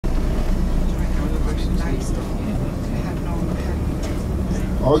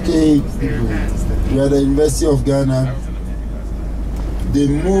Okay, we are the University of Ghana. They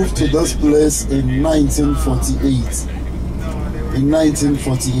moved to this place in 1948. In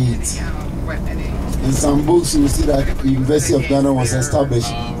 1948. In some books, you will see that the University of Ghana was established.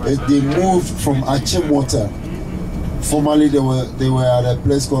 They moved from Achimota. Formerly, they were at a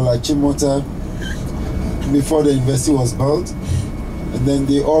place called Achimota before the university was built. And then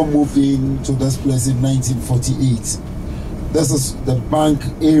they all moved into this place in 1948. This is the bank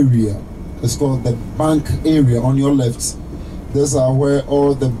area. It's called the bank area on your left. These are where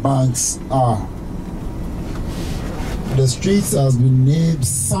all the banks are. The streets has been named,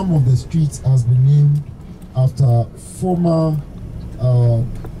 some of the streets has been named after former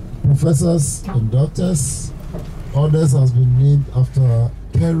professors and doctors. Others has been named after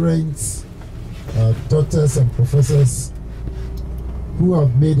parents, doctors and professors who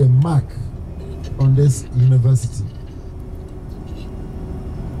have made a mark on this university.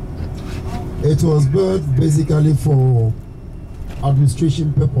 It was built basically for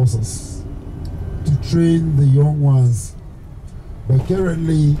administration purposes, to train the young ones. But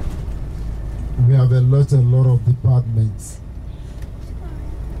currently, we have a lot of departments.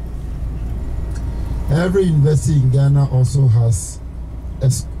 Every university in Ghana also has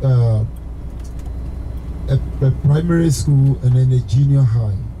a primary school and then a junior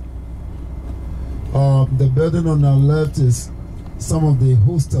high. The building on our left is some of the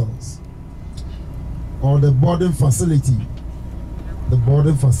hostels or the boarding facility. The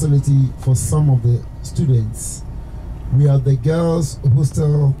boarding facility for some of the students. We have the girls'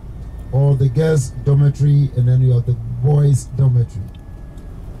 hostel or the girls' dormitory, and then you have the boys' dormitory.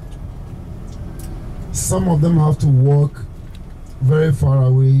 Some of them have to walk very far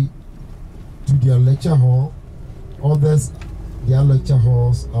away to their lecture hall. Others, their lecture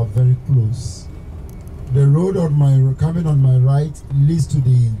halls are very close. The road coming on my right leads to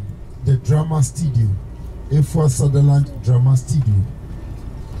the drama studio, A4 Sutherland Drama Studio.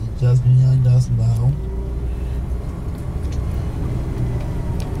 Just behind us now.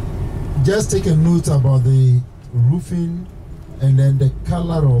 Just take a note about the roofing and then the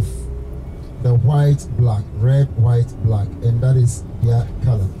color of the white, black, red, white, black, and that is their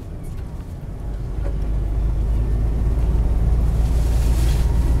color.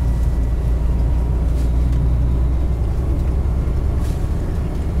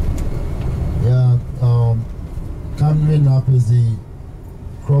 Yeah, coming up is the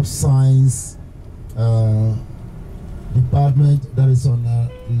crop science department that is on the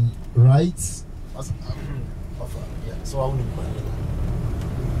right. So I will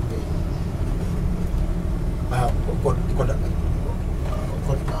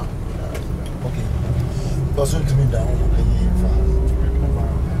okay. Doesn't to me down.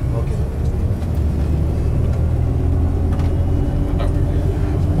 Okay.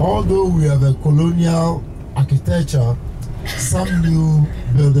 Although we have a colonial architecture, some new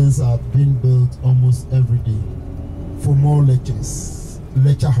buildings are being built almost every day for more lectures,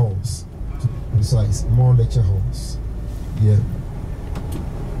 lecture halls, to be precise, more lecture halls. Yeah.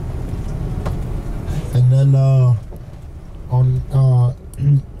 And then on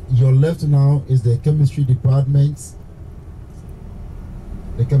your left now is the chemistry department.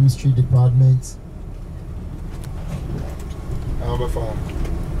 The chemistry department.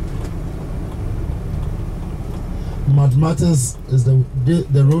 Mathematics is the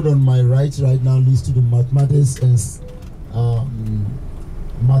road on my right now leads to the mathematics and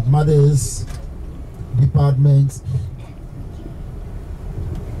mathematics department.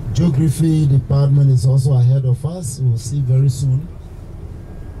 Geography department is also ahead of us. We'll see very soon.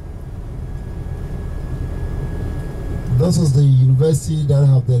 This is the university that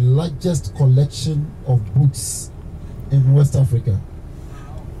have the largest collection of books in West Africa.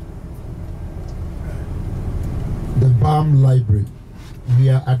 The BAM Library. We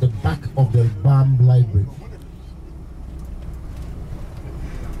are at the back of the BAM Library.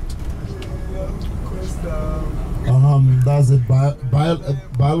 That's the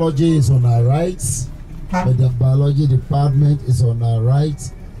biology is on our right, but the biology department is on our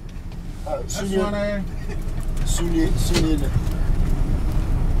right.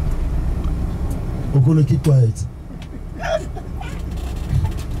 We're going to keep quiet.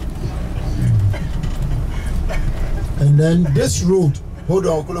 And then this road, hold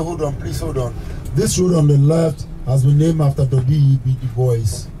on, please hold on. This road on the left has been named after the D.E.B. Du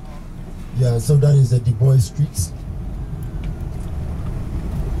Bois. Yeah, so that is the Du Bois Street.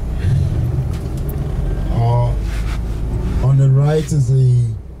 On the right is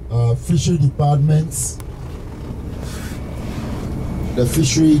the fishery department. The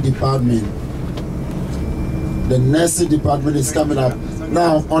fishery department. The nursing department is coming up.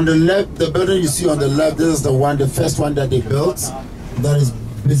 Now, on the left, the building you see on the left, this is the first one that they built. That is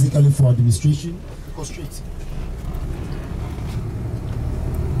basically for administration. Go straight.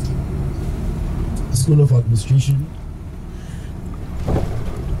 School of Administration.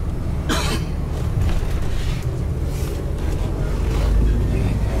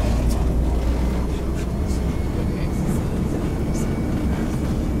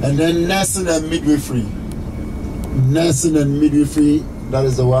 And then nursing and midwifery. Nursing and midwifery, that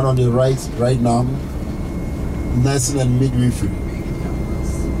is the one on the right now. Nursing and midwifery.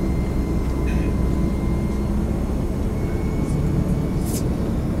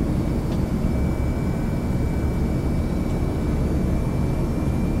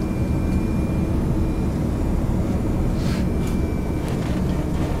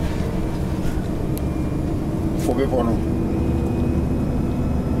 For people now.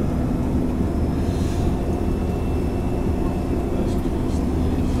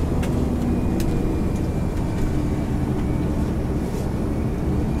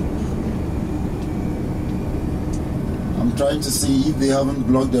 Trying to see if they haven't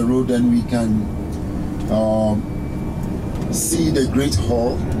blocked the road, then we can see the Great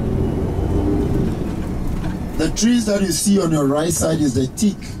Hall. The trees that you see on your right side is the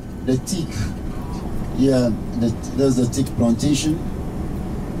teak. The teak. Yeah, there's the teak plantation.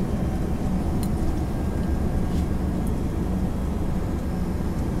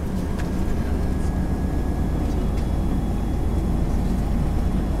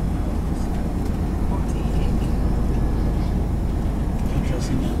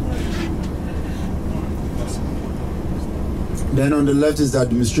 Then on the left is the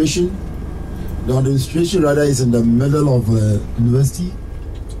administration. The administration rather is in the middle of the university.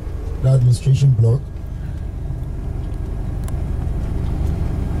 The administration block.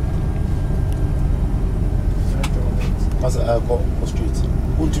 As I go straight.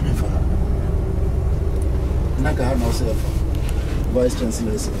 Who do you mean for that? Naka no say Vice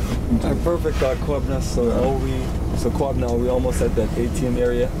Chancellor. Perfect coordinates. So co-op now we're almost at that ATM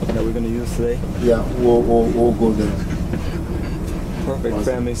area that we're going to use today. Yeah, we'll go there. Perfect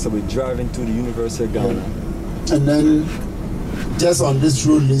family. So we're driving to the University of Ghana. Yeah. And then just on this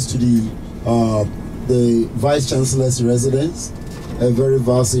road leads to the Vice Chancellor's residence, a very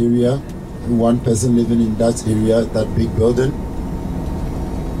vast area. One person living in that area, that big building.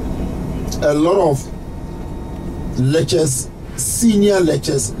 A lot of lecturers, senior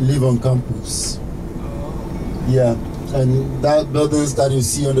lecturers live on campus. Yeah, and that buildings that you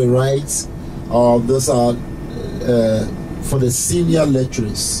see on the right, those are for the senior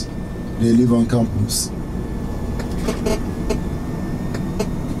lecturers. They live on campus.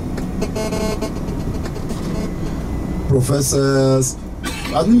 Professors,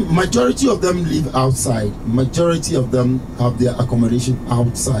 I think majority of them live outside. Majority of them have their accommodation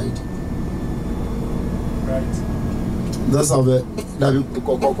outside. Right. That's how the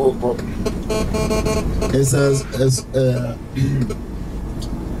it says a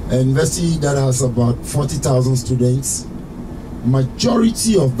university that has about 40,000 students.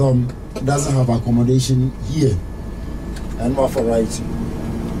 Majority of them doesn't have accommodation here. And more for right.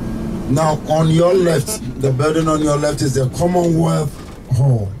 Now on your left, the building on your left is the Commonwealth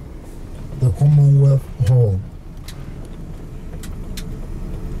Hall. The Commonwealth Hall.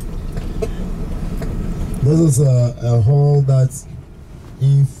 This is a hall that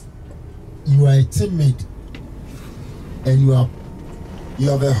if you are timid and you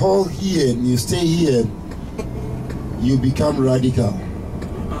have a hall here and you stay here, you become radical.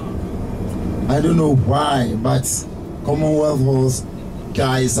 I don't know why, but Commonwealth halls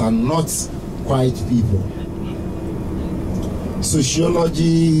guys are not quiet people.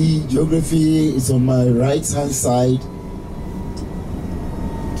 Sociology, geography is on my right hand side.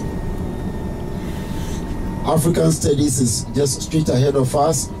 African studies is just straight ahead of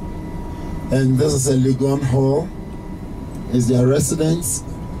us. And this is a Legon hall. Is their residence.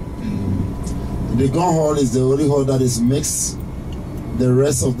 The Legon hall is the only hall that is mixed. The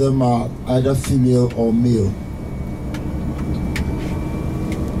rest of them are either female or male.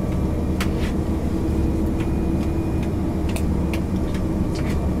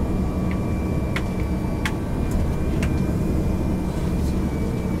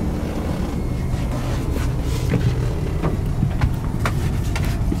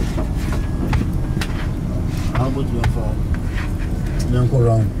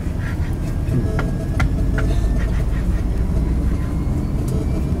 Around.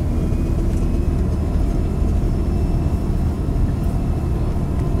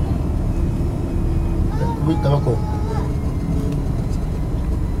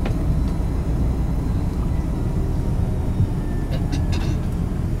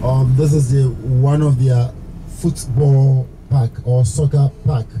 This is one of their football park or soccer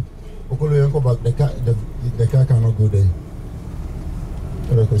park. The car cannot go there.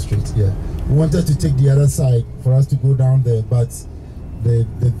 Go straight. Yeah. We wanted to take the other side for us to go down there, but the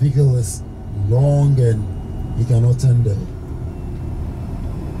vehicle is long and you cannot turn there.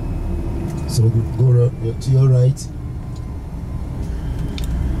 So go to your right.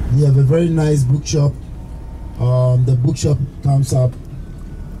 You have a very nice bookshop. The bookshop comes up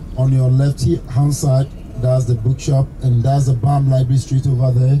on your left hand side. That's the bookshop, and that's the Balm Library Street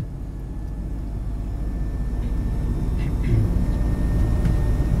over there.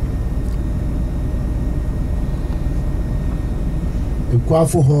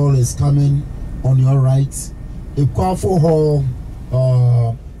 Ekwafo Hall is coming on your right. Ekwafo Hall,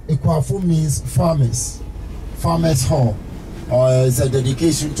 Ekwafo means farmers hall. It's a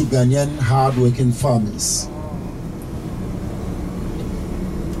dedication to Ghanaian hard-working farmers.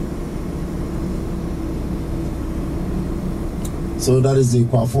 So that is the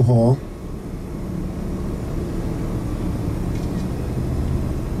Ekwafo Hall.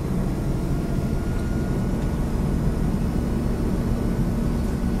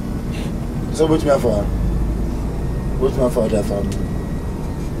 So which my father? Which my father family?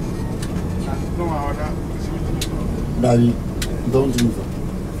 Daddy, don't move.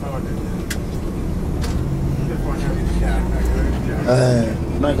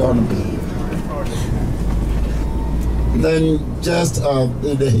 Not going to. Then just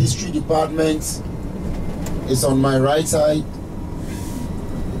the history department is on my right side,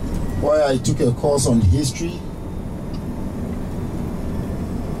 where I took a course on history.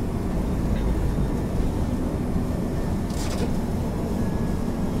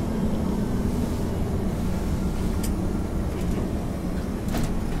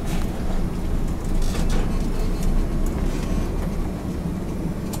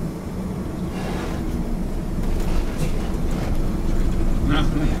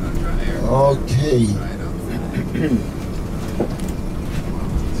 Okay.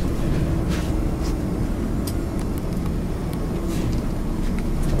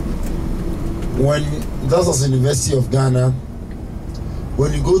 When that was the University of Ghana,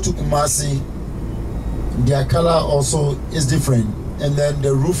 when you go to Kumasi, their color also is different, and then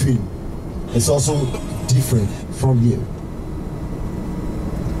the roofing is also different from here.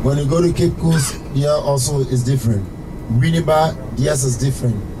 When you go to Cape Coast, there also is different. Winneba, theirs is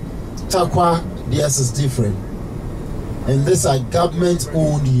different. Takwa, theirs is different. And these are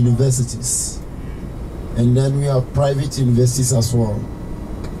government-owned universities. And then we have private universities as well.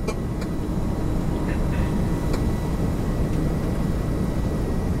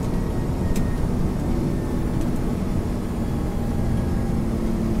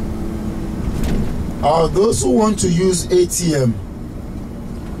 Those who want to use ATM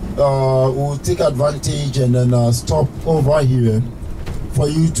will take advantage and then stop over here for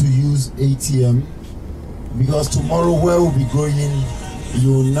you to use ATM, because tomorrow where we'll be going,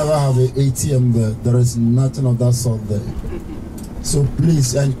 you will never have an ATM there. There is nothing of that sort there. So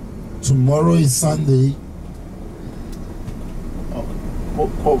please, and tomorrow is Sunday. We're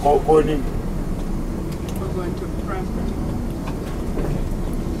going to Pram.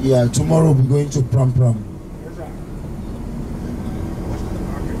 Yeah, tomorrow we'll be going to Pram Pram.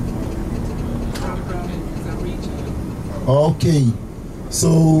 Okay,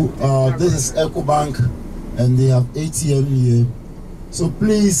 so this is EcoBank and they have ATM here. So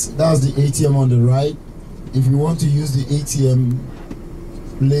please, that's the ATM on the right. If you want to use the ATM,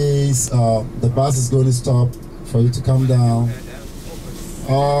 please, the bus is going to stop for you to come down.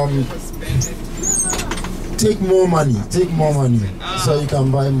 Take more money so you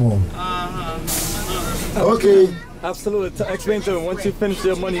can buy more. Okay. Absolutely. Explain to them, once you finish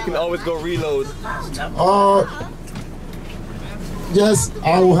your money, you can always go reload. Yes,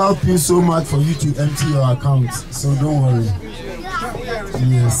 I will help you so much for you to empty your account, so don't worry.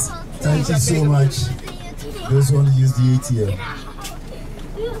 Yes, thank you so much. Those want to use the ATM.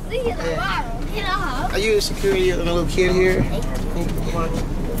 Are you a security little kid here?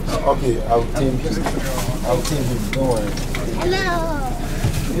 Okay, I'll take him. Don't worry. Hello.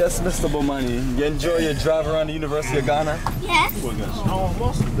 Yes, Mr. Bomani. You enjoy your drive around the University of Ghana? Yes.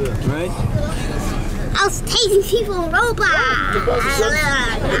 Right? I was tasing people in robots. I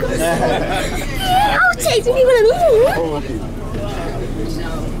was tasing people in robots.